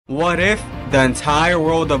What if the entire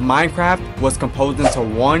world of Minecraft was composed into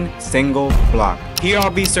one single block? Here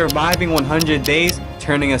I'll be surviving 100 days,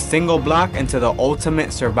 turning a single block into the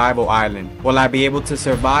ultimate survival island. Will I be able to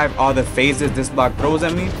survive all the phases this block throws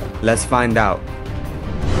at me? Let's find out.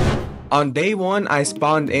 On day 1, I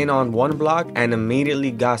spawned in on OneBlock and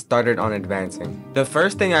immediately got started on advancing. The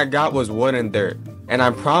first thing I got was wood and dirt, and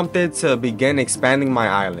I'm prompted to begin expanding my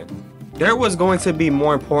island. Dirt was going to be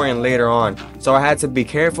more important later on, so I had to be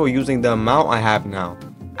careful using the amount I have now.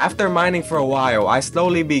 After mining for a while, I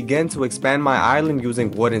slowly began to expand my island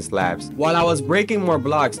using wooden slabs. While I was breaking more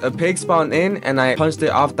blocks, a pig spawned in and I punched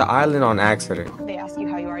it off the island on accident. They ask you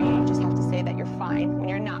how you are, you just have to say that you're fine when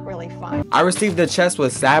you're not really fine. I received a chest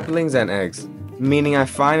with saplings and eggs, meaning I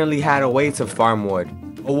finally had a way to farm wood.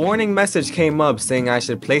 A warning message came up saying I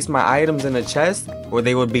should place my items in a chest or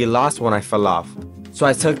they would be lost when I fell off. So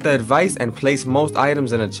I took the advice and placed most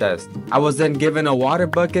items in a chest. I was then given a water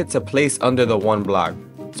bucket to place under the one block,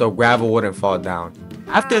 so gravel wouldn't fall down.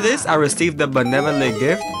 After this, I received the benevolent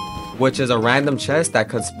gift, which is a random chest that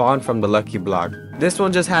could spawn from the lucky block. This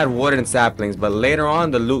one just had wood and saplings, but later on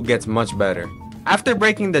the loot gets much better. After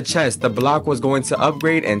breaking the chest, the block was going to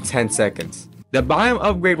upgrade in 10 seconds. The biome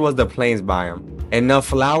upgrade was the plains biome. Enough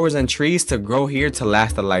flowers and trees to grow here to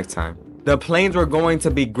last a lifetime. The plains were going to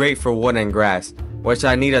be great for wood and grass, which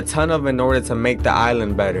I need a ton of in order to make the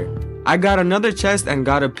island better. I got another chest and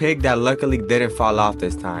got a pig that luckily didn't fall off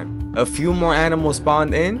this time. A few more animals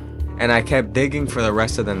spawned in, and I kept digging for the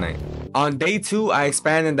rest of the night. On day 2, I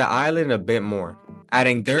expanded the island a bit more,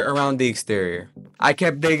 adding dirt around the exterior. I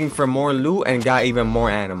kept digging for more loot and got even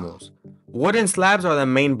more animals. Wooden slabs are the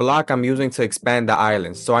main block I'm using to expand the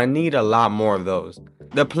island, so I need a lot more of those.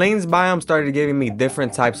 The plains biome started giving me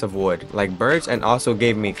different types of wood, like birch, and also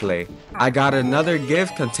gave me clay. I got another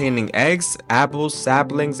gift containing eggs, apples,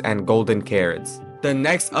 saplings, and golden carrots. The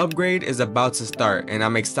next upgrade is about to start, and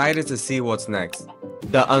I'm excited to see what's next.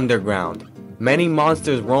 The underground. Many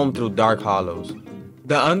monsters roam through dark hollows.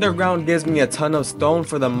 The underground gives me a ton of stone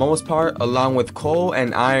for the most part, along with coal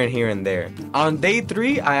and iron here and there. On day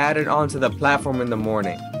 3, I added onto the platform in the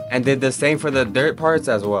morning, and did the same for the dirt parts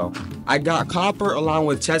as well. I got copper along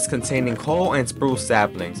with chests containing coal and spruce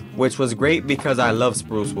saplings, which was great because I love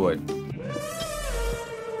spruce wood.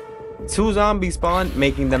 2 zombies spawned,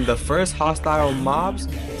 making them the first hostile mobs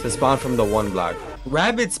to spawn from the one block.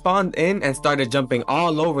 Rabbits spawned in and started jumping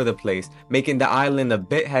all over the place, making the island a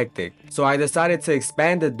bit hectic. So I decided to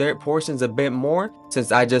expand the dirt portions a bit more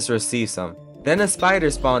since I just received some. Then a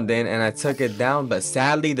spider spawned in and I took it down, but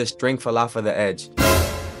sadly the string fell off of the edge.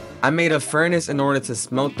 I made a furnace in order to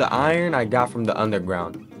smelt the iron I got from the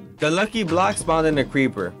underground. The lucky block spawned in a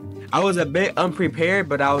creeper. I was a bit unprepared,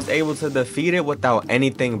 but I was able to defeat it without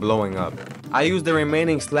anything blowing up. I used the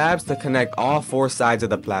remaining slabs to connect all 4 sides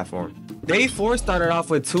of the platform. Day 4 started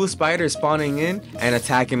off with 2 spiders spawning in and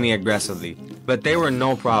attacking me aggressively, but they were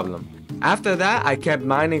no problem. After that, I kept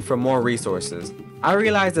mining for more resources. I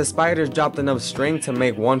realized the spiders dropped enough string to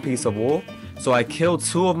make 1 piece of wool, so I killed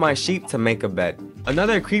 2 of my sheep to make a bed.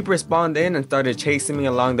 Another creeper spawned in and started chasing me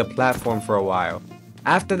along the platform for a while.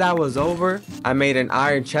 After that was over, I made an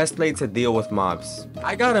iron chestplate to deal with mobs.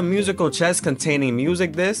 I got a musical chest containing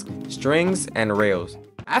music discs, strings, and rails.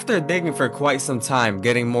 After digging for quite some time,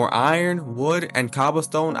 getting more iron, wood, and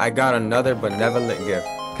cobblestone, I got another benevolent gift,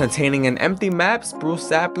 containing an empty map, spruce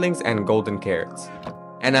saplings, and golden carrots.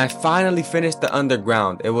 And I finally finished the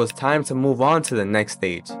underground. It was time to move on to the next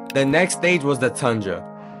stage. The next stage was the tundra.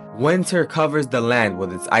 Winter covers the land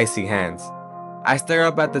with its icy hands. I stare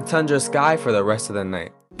up at the tundra sky for the rest of the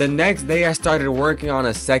night. The next day I started working on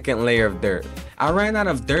a second layer of dirt. I ran out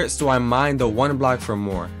of dirt, so I mined the one block for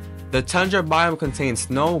more. The tundra biome contains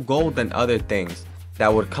snow, gold, and other things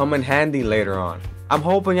that would come in handy later on. I'm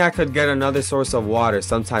hoping I could get another source of water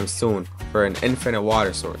sometime soon for an infinite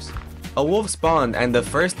water source. A wolf spawned and the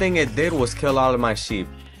first thing it did was kill all of my sheep.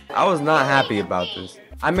 I was not happy about this.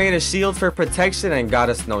 I made a shield for protection and got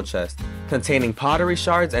a snow chest containing pottery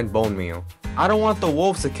shards and bone meal. I don't want the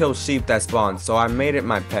wolves to kill sheep that spawn, so I made it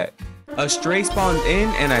my pet. A stray spawned in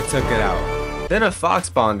and I took it out. Then a fox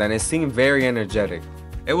spawned and it seemed very energetic.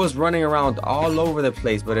 It was running around all over the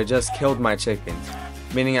place, but it just killed my chickens,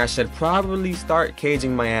 meaning I should probably start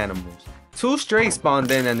caging my animals. 2 strays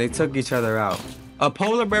spawned in and they took each other out. A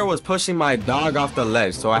polar bear was pushing my dog off the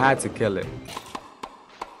ledge, so I had to kill it.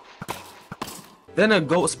 Then a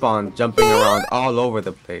goat spawned, jumping around all over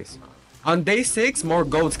the place. On day 6, more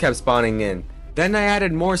goats kept spawning in. Then I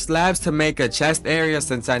added more slabs to make a chest area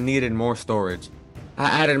since I needed more storage. I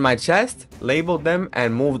added my chest, labeled them,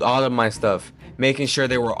 and moved all of my stuff, making sure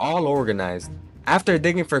they were all organized. After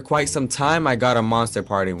digging for quite some time, I got a monster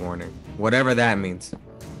party warning, whatever that means.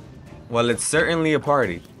 Well, it's certainly a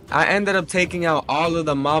party. I ended up taking out all of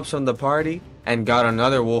the mobs from the party and got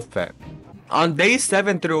another wolf pet. On days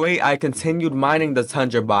 7 through 8, I continued mining the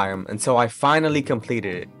tundra biome until I finally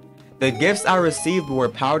completed it. The gifts I received were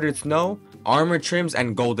powdered snow, armor trims,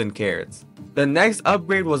 and golden carrots. The next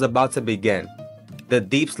upgrade was about to begin. The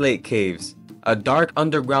Deep Slate Caves, a dark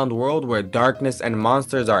underground world where darkness and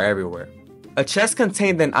monsters are everywhere. A chest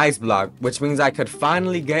contained an ice block, which means I could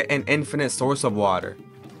finally get an infinite source of water.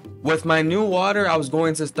 With my new water, I was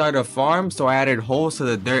going to start a farm, so I added holes to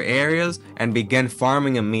the dirt areas and began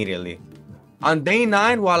farming immediately. On day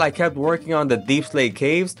 9, while I kept working on the Deep Slate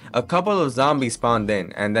Caves, a couple of zombies spawned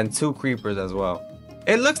in, and then 2 creepers as well.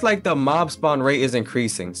 It looks like the mob spawn rate is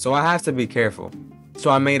increasing, so I have to be careful.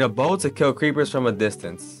 So I made a bow to kill creepers from a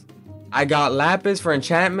distance. I got lapis for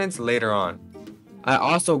enchantments later on. I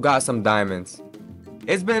also got some diamonds.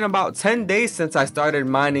 It's been about 10 days since I started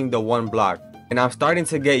mining the OneBlock, and I'm starting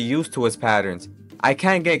to get used to its patterns. I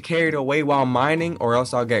can't get carried away while mining or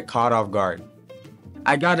else I'll get caught off guard.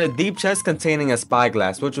 I got a deep chest containing a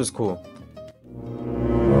spyglass, which was cool.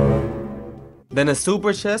 Then a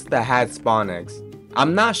super chest that had spawn eggs.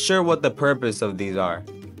 I'm not sure what the purpose of these are.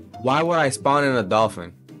 Why would I spawn in a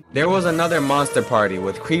dolphin? There was another monster party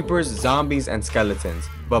with creepers, zombies, and skeletons,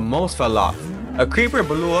 but most fell off. A creeper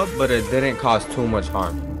blew up, but it didn't cause too much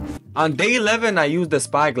harm. On day 11, I used the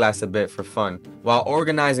spyglass a bit for fun while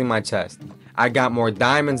organizing my chest. I got more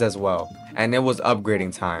diamonds as well, and it was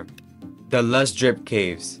upgrading time. The Lush Drip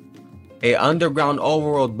Caves, a underground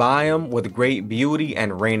overworld biome with great beauty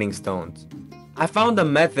and raining stones. I found a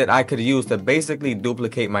method I could use to basically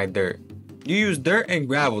duplicate my dirt. You use dirt and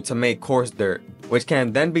gravel to make coarse dirt, which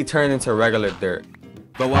can then be turned into regular dirt.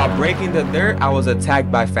 But while breaking the dirt, I was attacked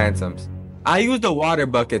by phantoms. I used a water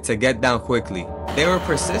bucket to get down quickly. They were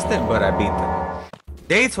persistent, but I beat them.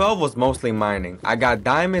 Day 12 was mostly mining. I got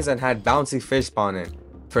diamonds and had bouncy fish spawn in,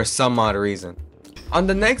 for some odd reason. On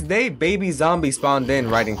the next day, baby zombies spawned in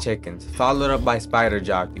riding chickens, followed up by spider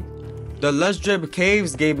jockey. The Lush Drip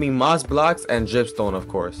Caves gave me moss blocks and dripstone, of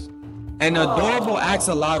course. An adorable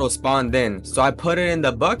axolotl spawned in, so I put it in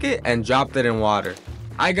the bucket and dropped it in water.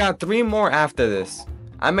 I got 3 more after this.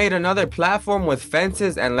 I made another platform with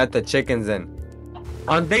fences and let the chickens in.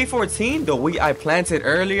 On day 14, the wheat I planted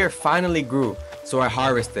earlier finally grew, so I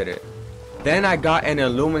harvested it. Then I got an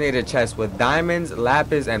illuminated chest with diamonds,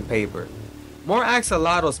 lapis, and paper. More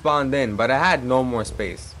axolotls spawned in, but I had no more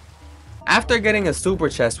space. After getting a super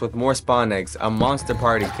chest with more spawn eggs, a monster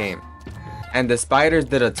party came. And the spiders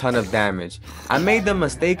did a ton of damage. I made the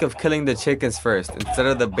mistake of killing the chickens first instead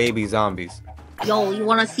of the baby zombies. Yo, you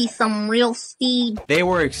wanna see some real speed? They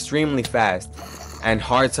were extremely fast and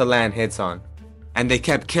hard to land hits on. And they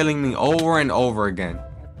kept killing me over and over again.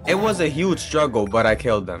 It was a huge struggle, but I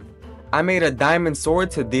killed them. I made a diamond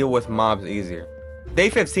sword to deal with mobs easier. Day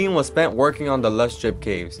 15 was spent working on the Lush Drip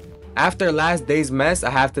Caves. After last day's mess, I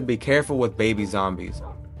have to be careful with baby zombies.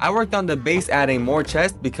 I worked on the base adding more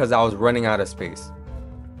chests because I was running out of space.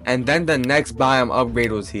 And then the next biome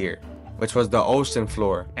upgrade was here, which was the ocean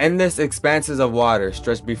floor. Endless expanses of water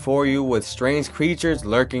stretched before you with strange creatures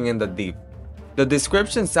lurking in the deep. The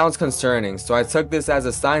description sounds concerning, so I took this as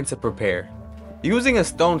a sign to prepare. Using a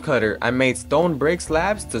stone cutter, I made stone brick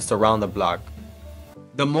slabs to surround the block.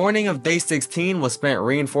 The morning of day 16 was spent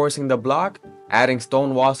reinforcing the block, adding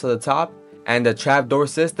stone walls to the top, and a trapdoor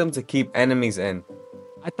system to keep enemies in.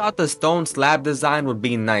 I thought the stone slab design would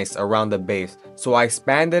be nice around the base, so I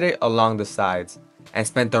expanded it along the sides, and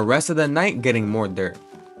spent the rest of the night getting more dirt.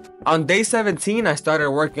 On day 17, I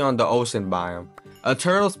started working on the ocean biome. A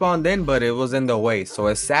turtle spawned in, but it was in the way, so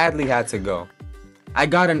it sadly had to go. I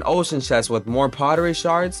got an ocean chest with more pottery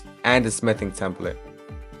shards and a smithing template.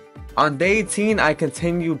 On day 18, I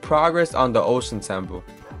continued progress on the ocean temple,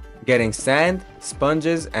 getting sand,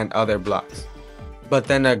 sponges, and other blocks. But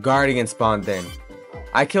then a guardian spawned in.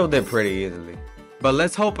 I killed it pretty easily. But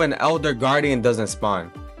let's hope an elder guardian doesn't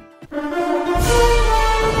spawn.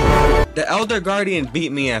 The elder guardian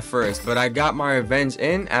beat me at first, but I got my revenge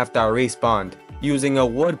in after I respawned, using a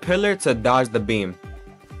wood pillar to dodge the beam.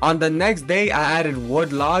 On the next day, I added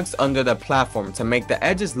wood logs under the platform to make the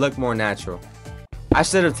edges look more natural. I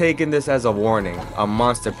should have taken this as a warning. A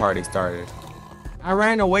monster party started. I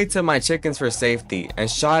ran away to my chickens for safety and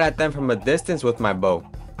shot at them from a distance with my bow.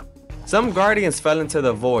 Some guardians fell into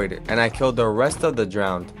the void and I killed the rest of the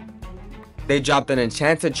drowned. They dropped an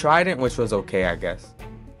enchanted trident, which was okay, I guess.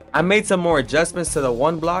 I made some more adjustments to the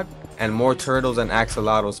OneBlock and more turtles and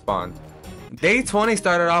axolotls spawned. Day 20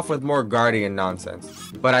 started off with more Guardian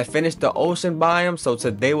nonsense, but I finished the ocean biome, so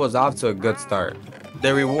today was off to a good start.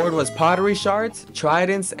 The reward was pottery shards,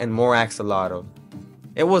 tridents, and more axolotls.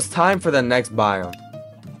 It was time for the next biome,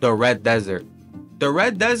 the Red Desert. The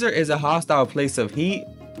Red Desert is a hostile place of heat,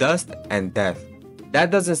 dust, and death.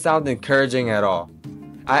 That doesn't sound encouraging at all.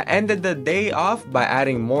 I ended the day off by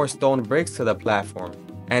adding more stone bricks to the platform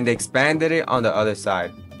and expanded it on the other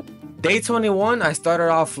side. Day 21, I started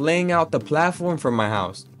off laying out the platform for my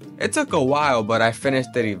house. It took a while, but I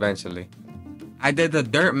finished it eventually. I did the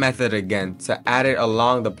dirt method again to add it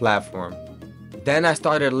along the platform. Then I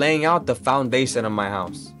started laying out the foundation of my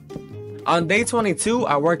house. On day 22,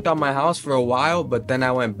 I worked on my house for a while, but then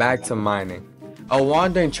I went back to mining. A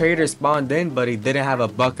wandering trader spawned in, but he didn't have a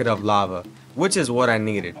bucket of lava, which is what I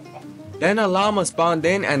needed. Then a llama spawned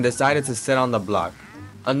in and decided to sit on the block.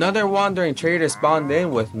 Another wandering trader spawned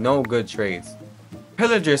in with no good trades.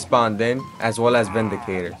 Pillagers spawned in, as well as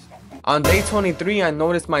vindicators. On day 23, I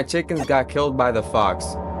noticed my chickens got killed by the fox,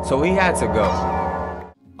 so he had to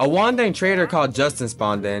go. A wandering trader called Justin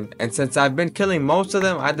spawned in, and since I've been killing most of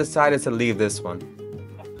them, I decided to leave this one.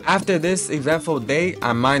 After this eventful day,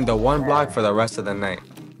 I mined the OneBlock for the rest of the night.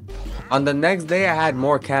 On the next day, I had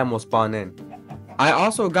more camels spawn in. I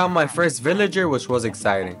also got my first villager, which was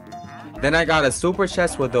exciting. Then I got a super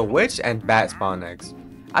chest with a witch and bat spawn eggs.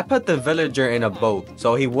 I put the villager in a boat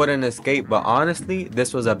so he wouldn't escape, but honestly,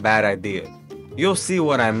 this was a bad idea. You'll see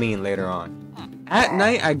what I mean later on. At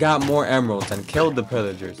night, I got more emeralds and killed the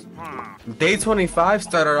pillagers. Day 25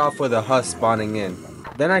 started off with a husk spawning in.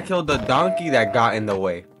 Then I killed the donkey that got in the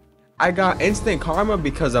way. I got instant karma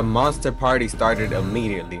because a monster party started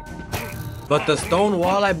immediately. But the stone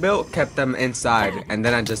wall I built kept them inside, and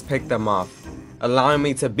then I just picked them off, allowing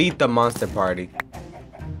me to beat the monster party.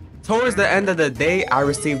 Towards the end of the day, I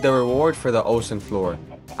received the reward for the ocean floor.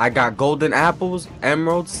 I got golden apples,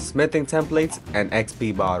 emeralds, smithing templates, and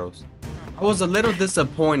XP bottles. I was a little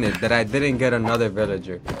disappointed that I didn't get another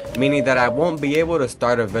villager, meaning that I won't be able to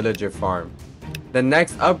start a villager farm. The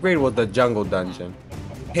next upgrade was the jungle dungeon.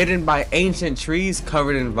 Hidden by ancient trees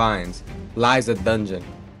covered in vines lies a dungeon.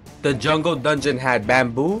 The jungle dungeon had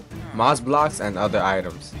bamboo, moss blocks, and other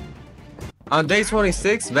items. On day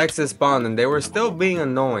 26, Vexes spawned and they were still being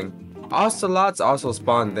annoying. Ocelots also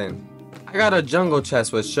spawned in. I got a jungle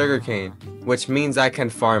chest with sugarcane, which means I can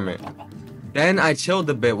farm it. Then I chilled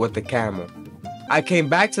a bit with the camel. I came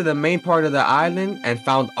back to the main part of the island and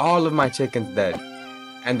found all of my chickens dead.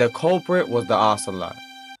 And the culprit was the ocelot.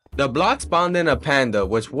 The block spawned in a panda,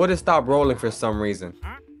 which wouldn't stop rolling for some reason.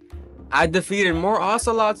 I defeated more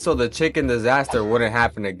ocelots so the chicken disaster wouldn't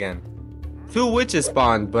happen again. 2 witches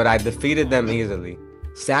spawned, but I defeated them easily.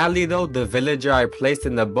 Sadly though, the villager I placed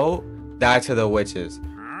in the boat died to the witches.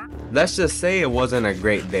 Let's just say it wasn't a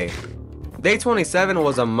great day. Day 27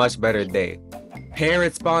 was a much better day.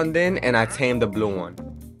 Parrots spawned in and I tamed the blue one.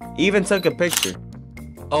 Even took a picture.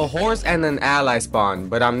 A horse and an ally spawned,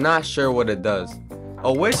 but I'm not sure what it does.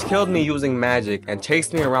 A witch killed me using magic and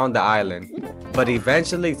chased me around the island, but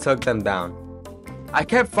eventually took them down. I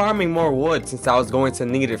kept farming more wood since I was going to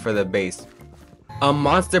need it for the base. A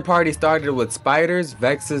monster party started with spiders,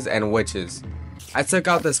 vexes, and witches. I took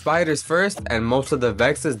out the spiders first and most of the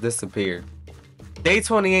vexes disappeared. Day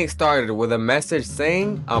 28 started with a message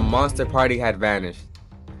saying a monster party had vanished.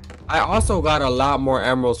 I also got a lot more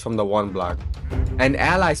emeralds from the OneBlock. An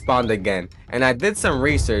ally spawned again and I did some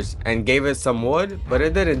research and gave it some wood, but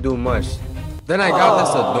it didn't do much. Then I got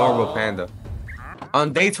this adorable panda.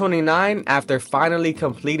 On day 29, after finally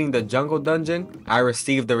completing the jungle dungeon, I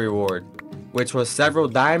received the reward, which was several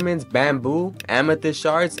diamonds, bamboo, amethyst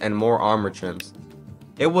shards, and more armor trims.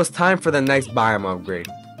 It was time for the next biome upgrade,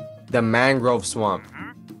 the mangrove swamp,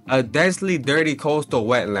 a densely dirty coastal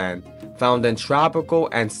wetland found in tropical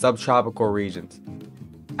and subtropical regions.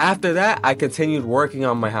 After that, I continued working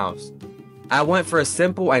on my house. I went for a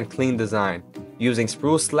simple and clean design, using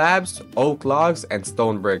spruce slabs, oak logs, and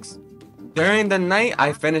stone bricks. During the night,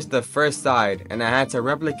 I finished the first side and I had to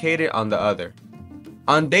replicate it on the other.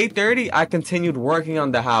 On day 30, I continued working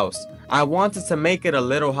on the house. I wanted to make it a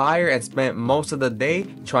little higher and spent most of the day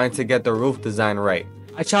trying to get the roof design right.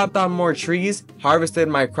 I chopped down more trees, harvested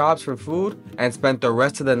my crops for food, and spent the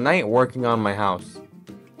rest of the night working on my house.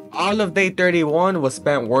 All of day 31 was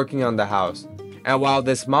spent working on the house. And while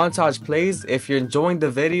this montage plays, if you're enjoying the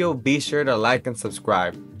video, be sure to like and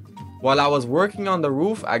subscribe. While I was working on the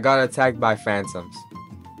roof, I got attacked by phantoms.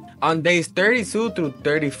 On days 32 through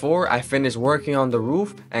 34, I finished working on the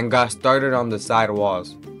roof and got started on the side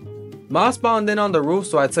walls. Moss spawned in on the roof,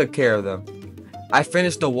 so I took care of them. I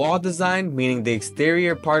finished the wall design, meaning the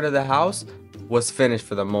exterior part of the house was finished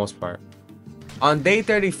for the most part. On day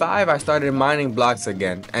 35, I started mining blocks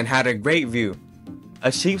again and had a great view.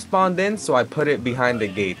 A sheep spawned in, so I put it behind the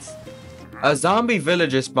gates. A zombie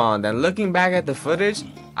villager spawned, and looking back at the footage,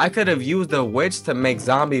 I could have used a witch to make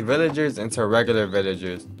zombie villagers into regular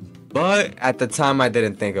villagers. But at the time I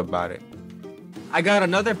didn't think about it. I got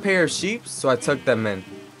another pair of sheep, so I took them in.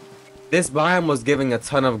 This biome was giving a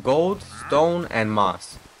ton of gold, stone, and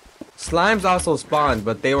moss. Slimes also spawned,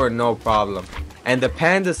 but they were no problem, and the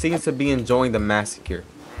panda seems to be enjoying the massacre.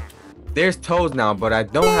 There's toads now, but I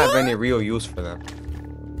don't have any real use for them.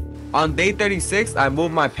 On day 36, I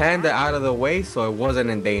moved my panda out of the way so it wasn't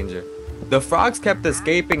in danger. The frogs kept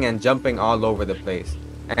escaping and jumping all over the place,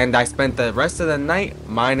 and I spent the rest of the night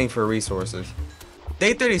mining for resources.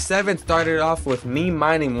 Day 37 started off with me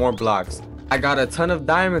mining more blocks. I got a ton of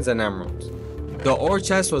diamonds and emeralds. The ore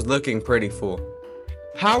chest was looking pretty full.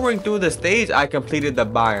 Powering through the stage, I completed the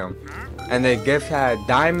biome, and the gift had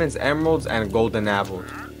diamonds, emeralds, and golden apples.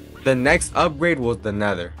 The next upgrade was the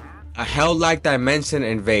nether. A hell-like dimension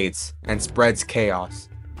invades and spreads chaos.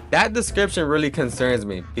 That description really concerns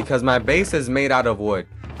me because my base is made out of wood,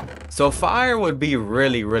 so fire would be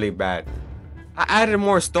really bad. I added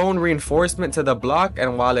more stone reinforcement to the block,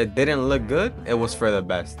 and while it didn't look good, it was for the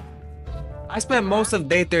best. I spent most of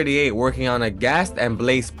day 38 working on a ghast and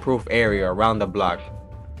blaze proof area around the block.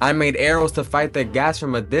 I made arrows to fight the ghast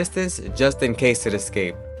from a distance just in case it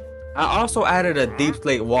escaped. I also added a deep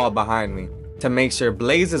slate wall behind me to make sure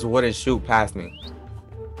blazes wouldn't shoot past me.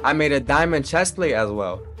 I made a diamond chestplate as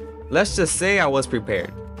well. Let's just say I was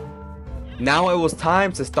prepared. Now it was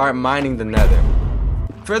time to start mining the nether.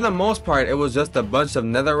 For the most part, it was just a bunch of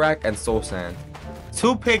netherrack and soul sand.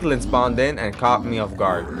 2 piglins spawned in and caught me off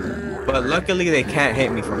guard, but luckily they can't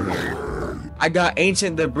hit me from here. I got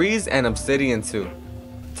ancient debris and obsidian too.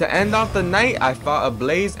 To end off the night, I fought a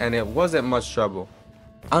blaze and it wasn't much trouble.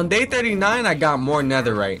 On day 39, I got more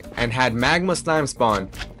netherite and had magma slime spawn.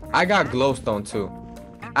 I got glowstone too.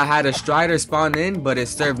 I had a strider spawn in, but it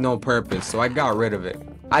served no purpose, so I got rid of it.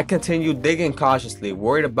 I continued digging cautiously,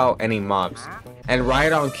 worried about any mobs. And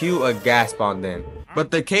right on cue, a ghast spawned in. But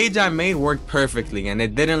the cage I made worked perfectly and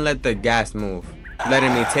it didn't let the ghast move,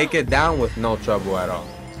 letting me take it down with no trouble at all.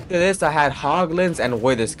 After this, I had hoglins and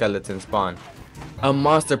wither skeletons spawn. A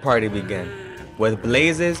monster party began, with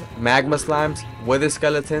blazes, magma slimes, wither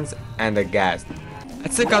skeletons, and a ghast. I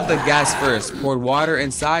took out the ghast first, poured water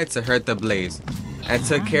inside to hurt the blaze, and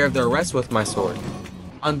took care of the rest with my sword.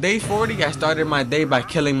 On day 40, I started my day by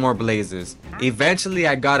killing more blazes. Eventually,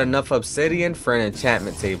 I got enough obsidian for an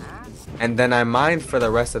enchantment table, and then I mined for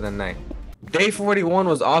the rest of the night. Day 41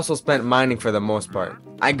 was also spent mining for the most part.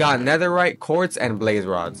 I got netherite, quartz, and blaze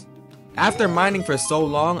rods. After mining for so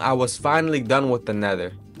long, I was finally done with the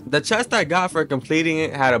nether. The chest I got for completing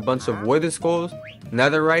it had a bunch of wither skulls,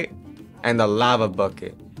 netherite, and a lava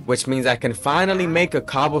bucket, which means I can finally make a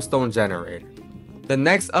cobblestone generator. The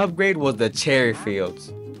next upgrade was the cherry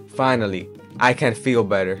fields. Finally, I can feel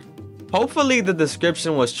better. Hopefully the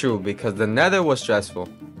description was true because the nether was stressful.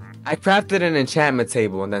 I crafted an enchantment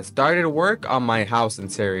table and then started work on my house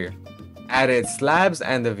interior. Added slabs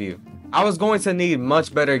and a view. I was going to need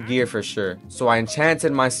much better gear for sure, so I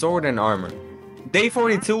enchanted my sword and armor. Day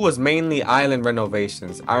 42 was mainly island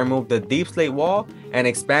renovations. I removed the deep slate wall and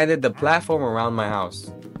expanded the platform around my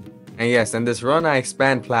house. And yes, in this run I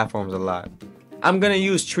expand platforms a lot. I'm gonna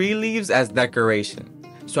use tree leaves as decoration,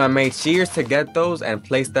 so I made shears to get those and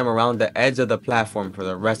placed them around the edge of the platform for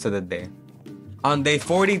the rest of the day. On day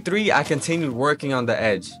 43, I continued working on the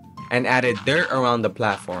edge and added dirt around the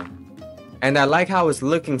platform. And I like how it's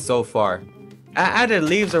looking so far. I added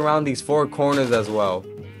leaves around these 4 corners as well.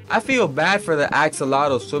 I feel bad for the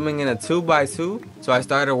axolotls swimming in a 2x2, so I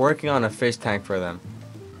started working on a fish tank for them.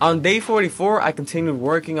 On day 44, I continued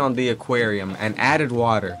working on the aquarium and added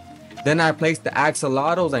water. Then I placed the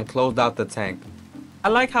axolotls and closed out the tank. I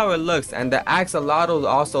like how it looks, and the axolotls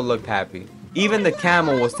also looked happy. Even the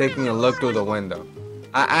camel was taking a look through the window.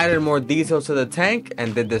 I added more detail to the tank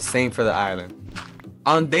and did the same for the island.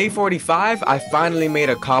 On day 45, I finally made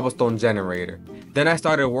a cobblestone generator. Then I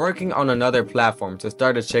started working on another platform to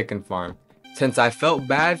start a chicken farm, since I felt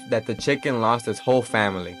bad that the chicken lost its whole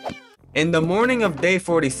family. In the morning of day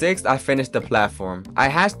 46, I finished the platform. I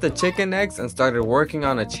hatched the chicken eggs and started working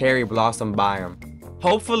on a cherry blossom biome.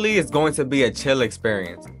 Hopefully it's going to be a chill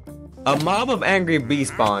experience. A mob of angry bees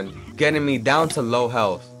spawned, getting me down to low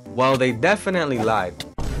health. Well, they definitely lied.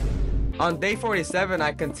 On day 47,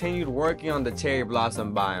 I continued working on the cherry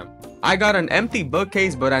blossom biome. I got an empty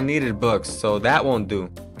bookcase, but I needed books, so that won't do.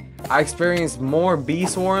 I experienced more bee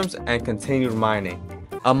swarms and continued mining.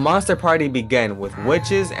 A monster party began with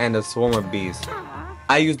witches and a swarm of bees.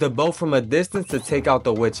 I used a bow from a distance to take out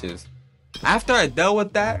the witches. After I dealt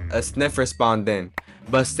with that, a sniffer spawned in,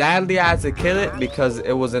 but sadly I had to kill it because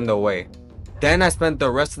it was in the way. Then I spent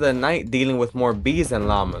the rest of the night dealing with more bees and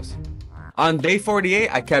llamas. On day 48,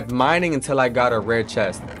 I kept mining until I got a rare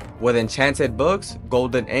chest, with enchanted books,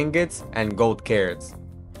 golden ingots, and gold carrots.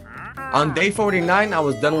 On day 49, I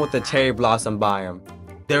was done with the cherry blossom biome.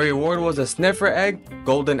 The reward was a sniffer egg,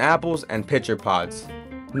 golden apples, and pitcher pods.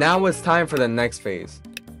 Now it's time for the next phase,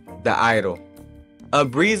 the idol. A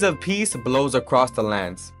breeze of peace blows across the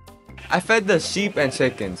lands. I fed the sheep and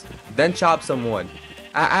chickens, then chopped some wood.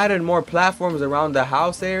 I added more platforms around the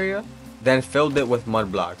house area, then filled it with mud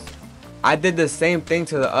blocks. I did the same thing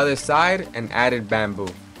to the other side and added bamboo.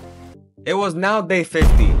 It was now day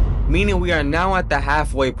 50, meaning we are now at the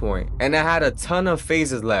halfway point, and I had a ton of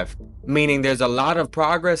phases left, meaning there's a lot of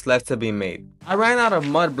progress left to be made. I ran out of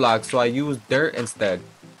mud blocks, so I used dirt instead.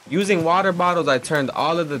 Using water bottles, I turned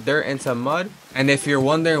all of the dirt into mud, and if you're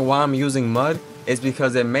wondering why I'm using mud, it's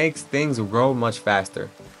because it makes things grow much faster.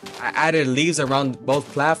 I added leaves around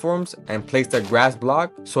both platforms and placed a grass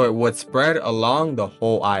block so it would spread along the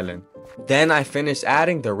whole island. Then I finished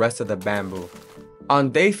adding the rest of the bamboo.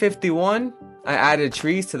 On day 51, I added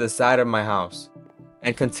trees to the side of my house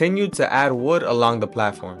and continued to add wood along the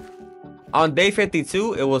platform. On day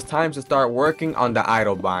 52, it was time to start working on the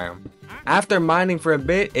idol biome. After mining for a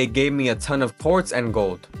bit, it gave me a ton of quartz and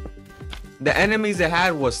gold. The enemies it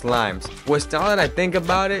had was slimes, which now that I think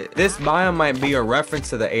about it, this biome might be a reference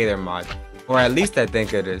to the Aether mod, or at least I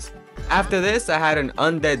think it is. After this, I had an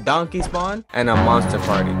undead donkey spawn and a monster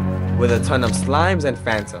party, with a ton of slimes and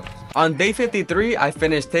phantoms. On day 53, I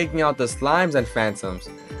finished taking out the slimes and phantoms.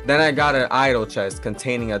 Then I got an idol chest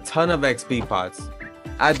containing a ton of XP pots.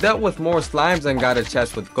 I dealt with more slimes and got a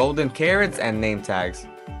chest with golden carrots and name tags.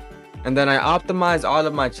 And then I optimized all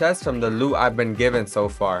of my chests from the loot I've been given so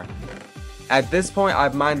far. At this point,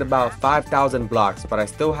 I've mined about 5,000 blocks, but I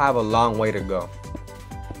still have a long way to go.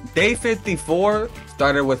 Day 54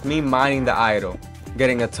 started with me mining the idol,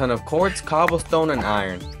 getting a ton of quartz, cobblestone, and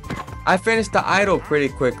iron. I finished the idol pretty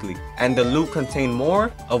quickly, and the loot contained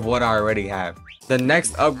more of what I already have. The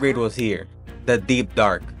next upgrade was here, the Deep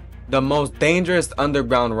Dark, the most dangerous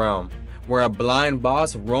underground realm, where a blind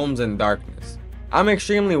boss roams in darkness. I'm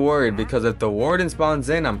extremely worried because if the warden spawns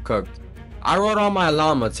in, I'm cooked. I rode on my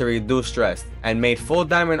llama to reduce stress and made full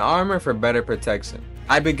diamond armor for better protection.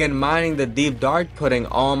 I began mining the Deep Dark, putting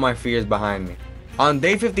all my fears behind me. On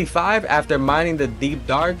day 55, after mining the Deep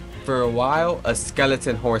Dark for a while, a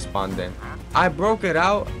skeleton horse spawned in. I broke it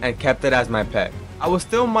out and kept it as my pet. I was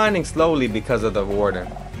still mining slowly because of the warden.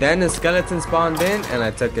 Then the skeleton spawned in and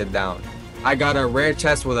I took it down. I got a rare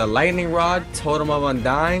chest with a lightning rod, totem of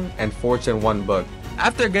undying, and fortune 1 book.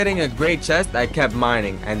 After getting a great chest, I kept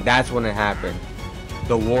mining, and that's when it happened.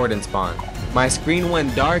 The warden spawned. My screen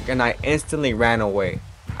went dark and I instantly ran away.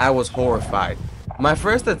 I was horrified. My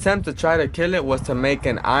first attempt to try to kill it was to make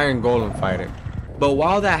an iron golem fighter. But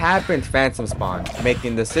while that happened, phantom spawned,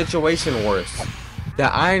 making the situation worse.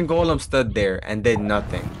 The iron golem stood there and did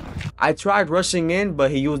nothing. I tried rushing in, but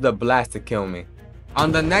he used a blast to kill me.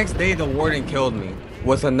 On the next day, the warden killed me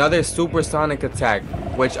with another supersonic attack,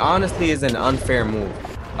 which honestly is an unfair move.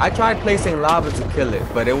 I tried placing lava to kill it,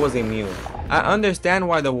 but it was immune. I understand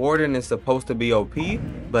why the warden is supposed to be OP,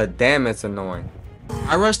 but damn, it's annoying.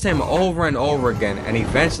 I rushed him over and over again and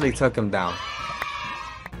eventually took him down.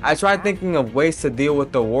 I tried thinking of ways to deal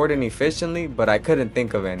with the warden efficiently, but I couldn't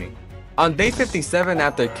think of any. On day 57,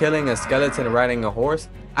 after killing a skeleton riding a horse,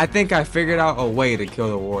 I think I figured out a way to kill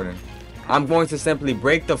the warden. I'm going to simply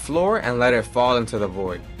break the floor and let it fall into the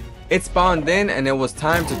void. It spawned in and it was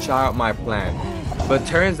time to try out my plan. But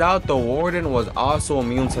turns out the warden was also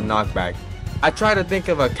immune to knockback. I tried to think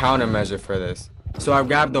of a countermeasure for this. So I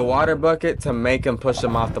grabbed the water bucket to make him push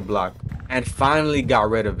him off the block. And finally got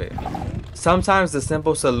rid of it. Sometimes the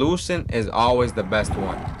simple solution is always the best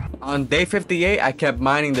one. On day 58, I kept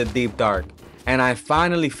mining the Deep Dark. And I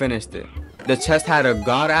finally finished it. The chest had a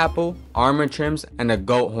god apple, armor trims, and a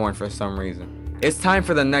goat horn for some reason. It's time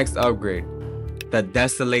for the next upgrade, the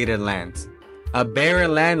Desolated Lands. A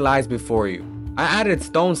barren land lies before you. I added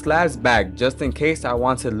stone slabs back just in case I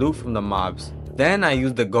wanted loot from the mobs. Then I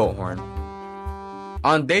used the goat horn.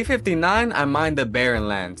 On day 59, I mined the barren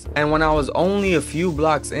lands, and when I was only a few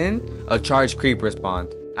blocks in, a charged creeper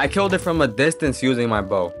spawned. I killed it from a distance using my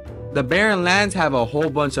bow. The barren lands have a whole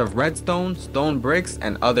bunch of redstone, stone bricks,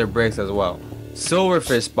 and other bricks as well.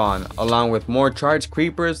 Silverfish spawn, along with more charged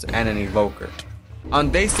creepers and an evoker. On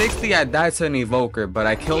day 60, I died to an evoker, but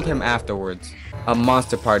I killed him afterwards. A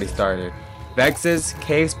monster party started. Vexes,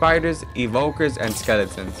 cave spiders, evokers, and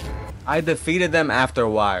skeletons. I defeated them after a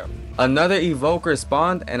while. Another evoker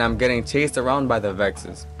spawned and I'm getting chased around by the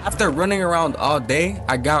Vexes. After running around all day,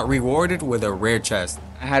 I got rewarded with a rare chest.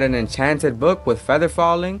 I had an enchanted book with feather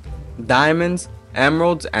falling, diamonds,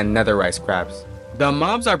 emeralds, and netherite scraps. The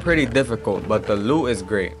mobs are pretty difficult, but the loot is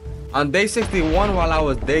great. On day 61, while I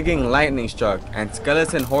was digging, lightning struck and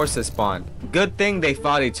skeleton horses spawned. Good thing they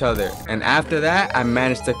fought each other, and after that I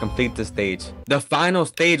managed to complete the stage. The final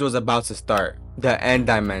stage was about to start, the end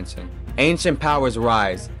dimension. Ancient powers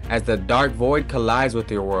rise as the dark void collides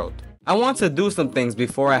with your world. I want to do some things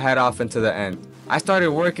before I head off into the end. I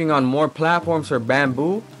started working on more platforms for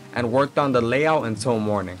bamboo and worked on the layout until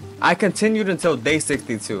morning. I continued until day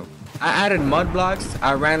 62. I added mud blocks,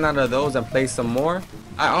 I ran out of those and placed some more.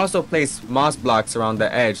 I also placed moss blocks around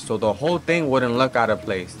the edge so the whole thing wouldn't look out of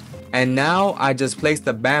place. And now I just placed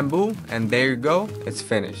the bamboo and there you go, it's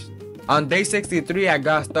finished. On day 63 I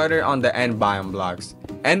got started on the end biome blocks.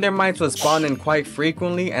 Endermites was spawning quite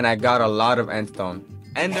frequently and I got a lot of endstone.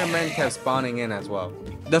 Endermen kept spawning in as well.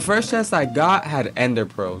 The first chest I got had ender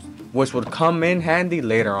pearls, which would come in handy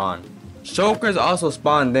later on. Shulkers also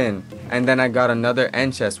spawned in, and then I got another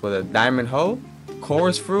end chest with a diamond hoe,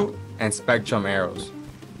 chorus fruit, and spectrum arrows.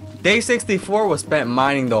 Day 64 was spent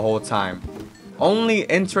mining the whole time. Only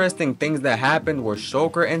interesting things that happened were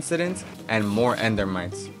shulker incidents and more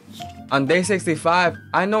endermites. On day 65,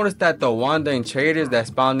 I noticed that the wandering traders that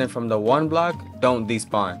spawned in from the OneBlock don't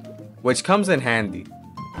despawn, which comes in handy.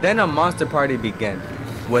 Then a monster party began,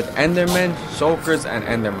 with endermen, shulkers, and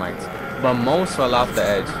endermites, but most fell off the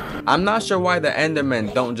edge. I'm not sure why the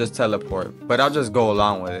endermen don't just teleport, but I'll just go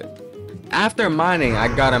along with it. After mining,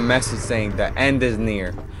 I got a message saying the end is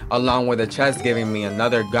near, along with a chest giving me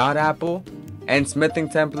another god apple, end smithing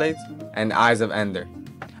templates, and eyes of ender.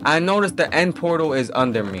 I noticed the end portal is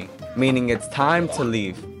under me, meaning it's time to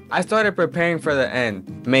leave. I started preparing for the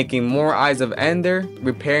end, making more eyes of ender,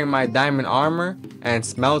 repairing my diamond armor, and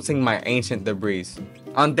smelting my ancient debris.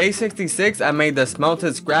 On day 66, I made the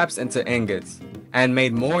smelted scraps into ingots, and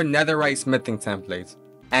made more netherite smithing templates.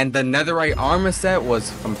 And the netherite armor set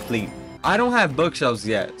was complete. I don't have bookshelves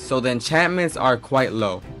yet, so the enchantments are quite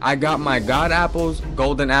low. I got my god apples,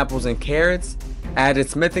 golden apples, and carrots, added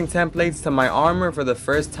smithing templates to my armor for the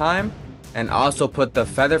first time, and also put the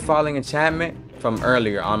feather falling enchantment from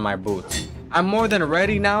earlier on my boots. I'm more than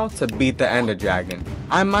ready now to beat the ender dragon.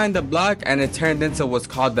 I mined the block and it turned into what's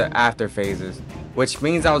called the after phases, which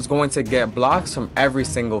means I was going to get blocks from every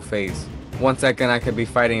single phase. 1 second I could be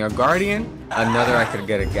fighting a guardian, another I could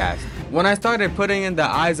get a ghast. When I started putting in the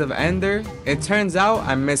eyes of ender, it turns out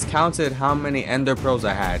I miscounted how many ender pearls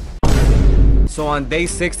I had. So on day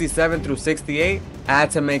 67 through 68, I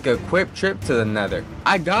had to make a quick trip to the nether.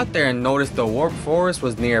 I got there and noticed the warp forest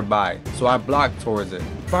was nearby, so I blocked towards it.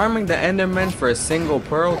 Farming the endermen for a single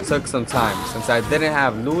pearl took some time since I didn't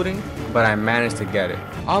have looting, but I managed to get it.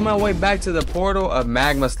 On my way back to the portal, a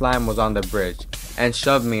magma slime was on the bridge and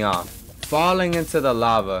shoved me off. Falling into the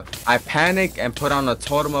lava, I panicked and put on a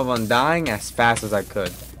totem of undying as fast as I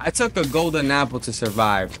could. I took a golden apple to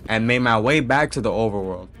survive and made my way back to the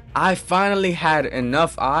overworld. I finally had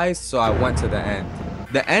enough eyes, so I went to the end.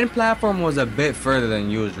 The end platform was a bit further than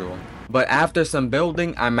usual, but after some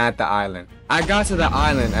building, I'm at the island. I got to the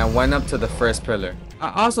island and went up to the first pillar.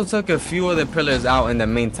 I also took a few other pillars out in the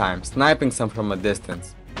meantime, sniping some from a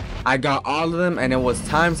distance. I got all of them and it was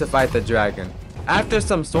time to fight the dragon. After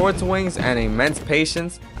some sword swings and immense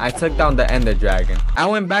patience, I took down the ender dragon. I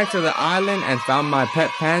went back to the island and found my pet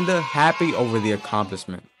panda happy over the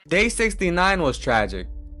accomplishment. Day 69 was tragic.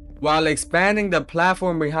 While expanding the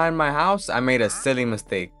platform behind my house, I made a silly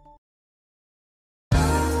mistake.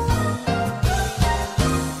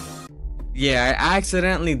 Yeah, I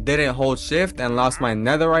accidentally didn't hold shift and lost my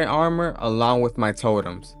netherite armor along with my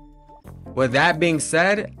totems. With that being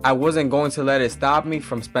said, I wasn't going to let it stop me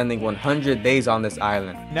from spending 100 days on this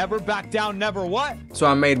island. Never back down, never what? So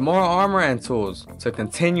I made more armor and tools to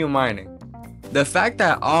continue mining. The fact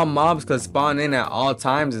that all mobs could spawn in at all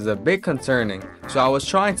times is a bit concerning, so I was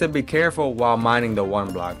trying to be careful while mining the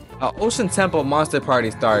OneBlock. An Ocean Temple monster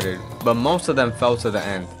party started, but most of them fell to the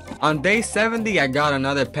end. On day 70, I got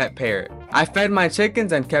another pet parrot. I fed my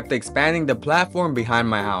chickens and kept expanding the platform behind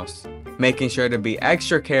my house, making sure to be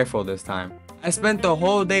extra careful this time. I spent the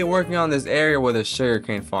whole day working on this area with a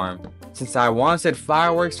sugarcane farm, since I wanted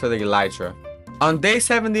fireworks for the elytra. On day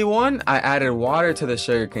 71, I added water to the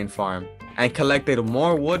sugarcane farm, and collected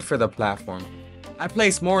more wood for the platform. I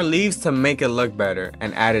placed more leaves to make it look better,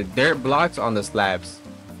 and added dirt blocks on the slabs.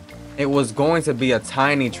 It was going to be a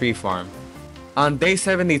tiny tree farm. On day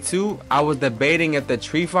 72, I was debating if the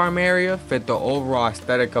tree farm area fit the overall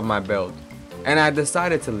aesthetic of my build, and I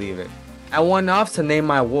decided to leave it. I went off to name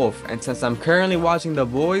my wolf, and since I'm currently watching The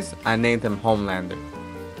Boys, I named him Homelander.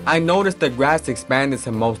 I noticed the grass expanded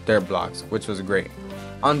to most dirt blocks, which was great.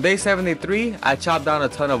 On day 73, I chopped down a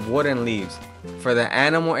ton of wood and leaves. For the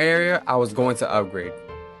animal area, I was going to upgrade.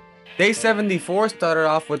 Day 74 started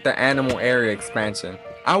off with the animal area expansion.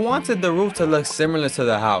 I wanted the roof to look similar to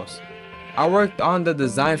the house. I worked on the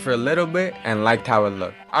design for a little bit and liked how it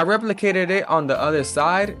looked. I replicated it on the other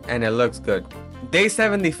side and it looks good. Day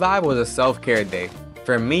 75 was a self-care day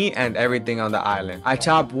for me and everything on the island. I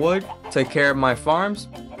chopped wood, took care of my farms,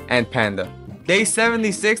 and Panda. Day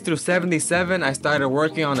 76 through 77, I started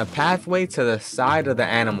working on a pathway to the side of the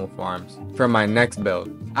animal farms for my next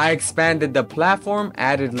build. I expanded the platform,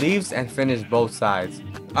 added leaves, and finished both sides.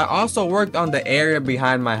 I also worked on the area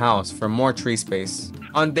behind my house for more tree space.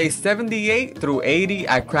 On day 78 through 80,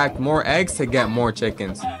 I cracked more eggs to get more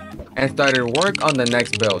chickens and started work on the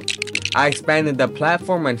next build. I expanded the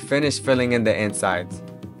platform and finished filling in the insides.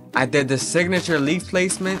 I did the signature leaf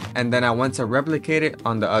placement and then I went to replicate it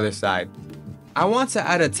on the other side. I want to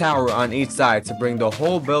add a tower on each side to bring the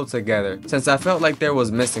whole build together since I felt like there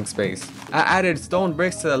was missing space. I added stone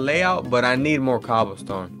bricks to the layout, but I need more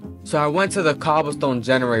cobblestone. So I went to the cobblestone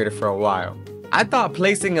generator for a while. I thought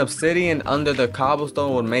placing obsidian under the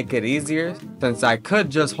cobblestone would make it easier since I could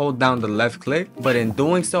just hold down the left click, but in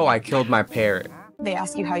doing so I killed my parrot. They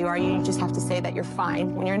ask you how you are, you just have to say that you're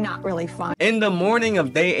fine when you're not really fine. In the morning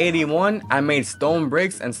of day 81, I made stone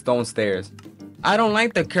bricks and stone stairs. I don't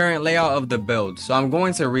like the current layout of the build, so I'm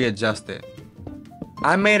going to readjust it.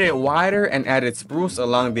 I made it wider and added spruce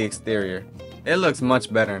along the exterior. It looks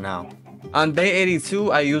much better now. On day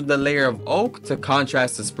 82, I used the layer of oak to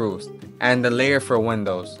contrast the spruce, and the layer for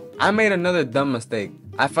windows. I made another dumb mistake.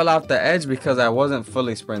 I fell off the edge because I wasn't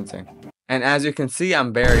fully sprinting. And as you can see,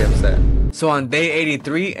 I'm very upset. So on day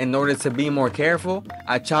 83, in order to be more careful,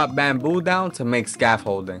 I chopped bamboo down to make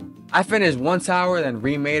scaffolding. I finished one tower and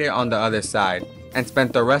remade it on the other side, and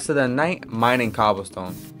spent the rest of the night mining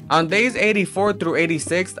cobblestone. On days 84 through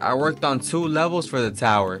 86, I worked on 2 levels for the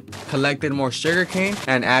tower, collected more sugarcane,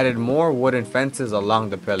 and added more wooden fences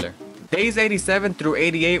along the pillar. Days 87 through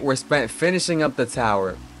 88 were spent finishing up the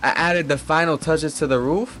tower. I added the final touches to the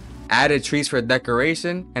roof, added trees for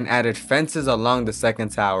decoration, and added fences along the second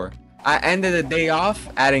tower. I ended the day off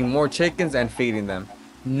adding more chickens and feeding them,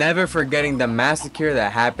 never forgetting the massacre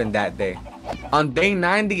that happened that day. On day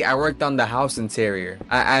 90, I worked on the house interior.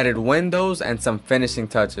 I added windows and some finishing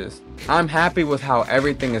touches. I'm happy with how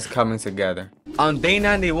everything is coming together. On day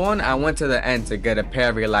 91, I went to the end to get a pair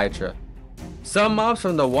of elytra. Some mobs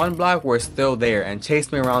from the OneBlock were still there and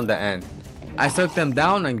chased me around the end. I took them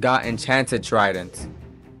down and got enchanted tridents.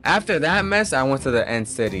 After that mess, I went to the end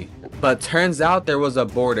city. But turns out there was a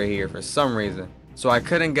border here for some reason, so I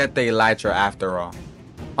couldn't get the elytra after all.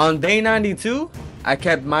 On day 92, I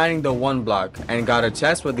kept mining the OneBlock and got a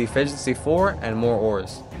chest with efficiency 4 and more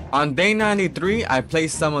ores. On day 93, I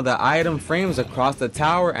placed some of the item frames across the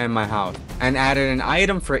tower and my house, and added an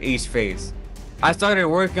item for each phase. I started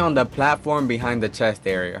working on the platform behind the chest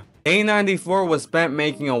area. Day 94 was spent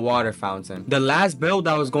making a water fountain, the last build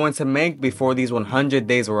I was going to make before these 100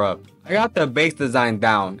 days were up. I got the base design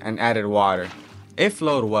down and added water. It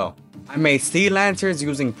flowed well. I made sea lanterns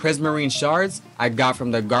using prismarine shards I got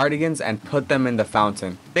from the Guardians and put them in the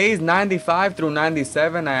fountain. Days 95 through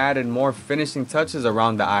 97, I added more finishing touches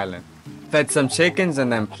around the island. Fed some chickens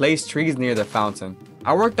and then placed trees near the fountain.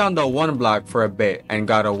 I worked on the OneBlock for a bit and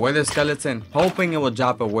got a wither skeleton, hoping it would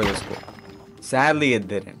drop a wither skull. Sadly, it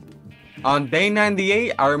didn't. On day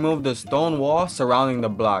 98, I removed the stone wall surrounding the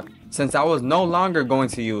block since I was no longer going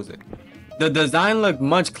to use it. The design looked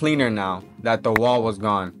much cleaner now that the wall was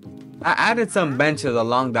gone. I added some benches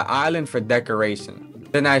along the island for decoration.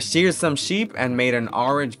 Then I sheared some sheep and made an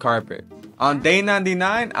orange carpet. On day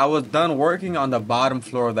 99, I was done working on the bottom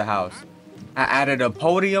floor of the house. I added a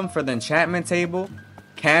podium for the enchantment table,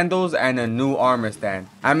 candles, and a new armor stand.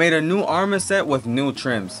 I made a new armor set with new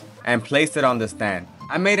trims and placed it on the stand.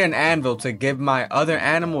 I made an anvil to give my other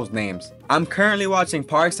animals names. I'm currently watching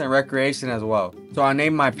Parks and Recreation as well, so I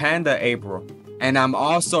named my panda April. And I'm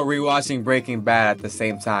also rewatching Breaking Bad at the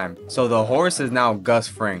same time, so the horse is now Gus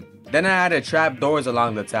Fring. Then I added trapdoors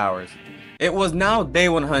along the towers. It was now day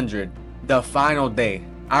 100, the final day.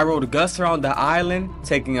 I rode Gus around the island,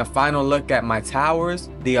 taking a final look at my towers,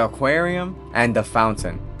 the aquarium, and the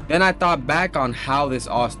fountain. Then I thought back on how this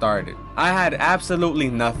all started. I had absolutely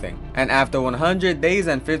nothing, and after 100 days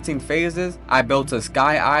and 15 phases, I built a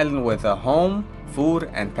sky island with a home, food,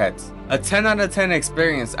 and pets. A 10 out of 10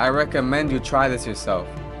 experience. I recommend you try this yourself.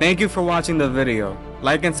 Thank you for watching the video.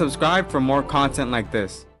 Like and subscribe for more content like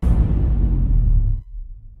this.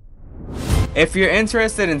 If you're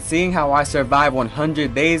interested in seeing how I survive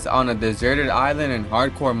 100 days on a deserted island in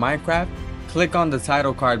hardcore Minecraft, click on the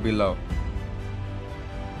title card below.